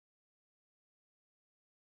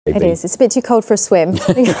It is. It's a bit too cold for a swim.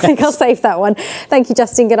 I think I'll save that one. Thank you,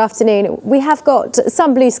 Justin. Good afternoon. We have got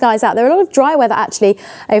some blue skies out there. A lot of dry weather, actually,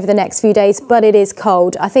 over the next few days, but it is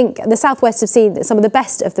cold. I think the southwest have seen some of the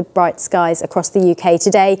best of the bright skies across the UK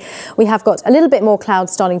today. We have got a little bit more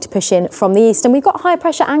clouds starting to push in from the east, and we've got high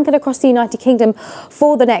pressure anchored across the United Kingdom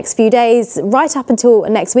for the next few days, right up until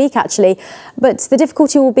next week, actually. But the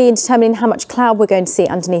difficulty will be in determining how much cloud we're going to see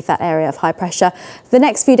underneath that area of high pressure. The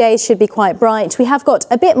next few days should be quite bright. We have got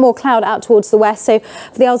a bit more cloud out towards the west, so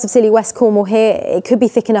for the Isles of Scilly, West Cornwall here, it could be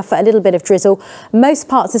thick enough for a little bit of drizzle. Most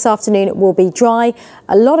parts this afternoon will be dry.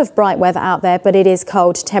 A lot of bright weather out there, but it is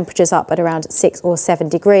cold. Temperatures up at around 6 or 7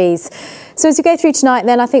 degrees. So as we go through tonight,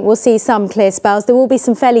 then I think we'll see some clear spells. There will be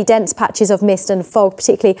some fairly dense patches of mist and fog,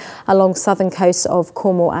 particularly along southern coasts of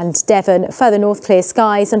Cornwall and Devon. Further north, clear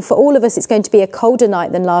skies, and for all of us, it's going to be a colder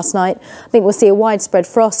night than last night. I think we'll see a widespread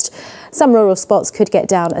frost. Some rural spots could get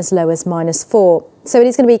down as low as -4. So it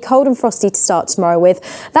is going to be cold and frosty to start tomorrow with.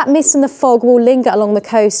 That mist and the fog will linger along the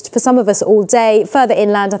coast for some of us all day. Further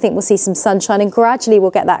inland, I think we'll see some sunshine, and gradually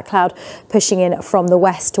we'll get that cloud pushing in from the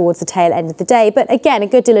west towards the tail end of the day. But again, a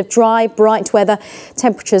good deal of dry, bright weather.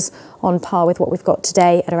 Temperatures on par with what we've got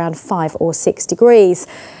today at around 5 or 6 degrees.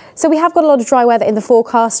 So we have got a lot of dry weather in the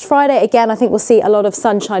forecast. Friday, again, I think we'll see a lot of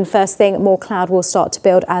sunshine first thing. More cloud will start to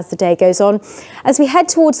build as the day goes on. As we head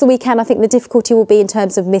towards the weekend, I think the difficulty will be in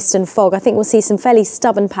terms of mist and fog. I think we'll see some fairly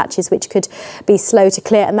stubborn patches which could be slow to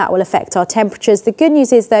clear, and that will affect our temperatures. The good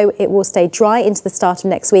news is, though, it will stay dry into the start of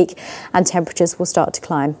next week and temperatures will start to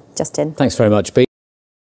climb. Justin. Thanks very much, B.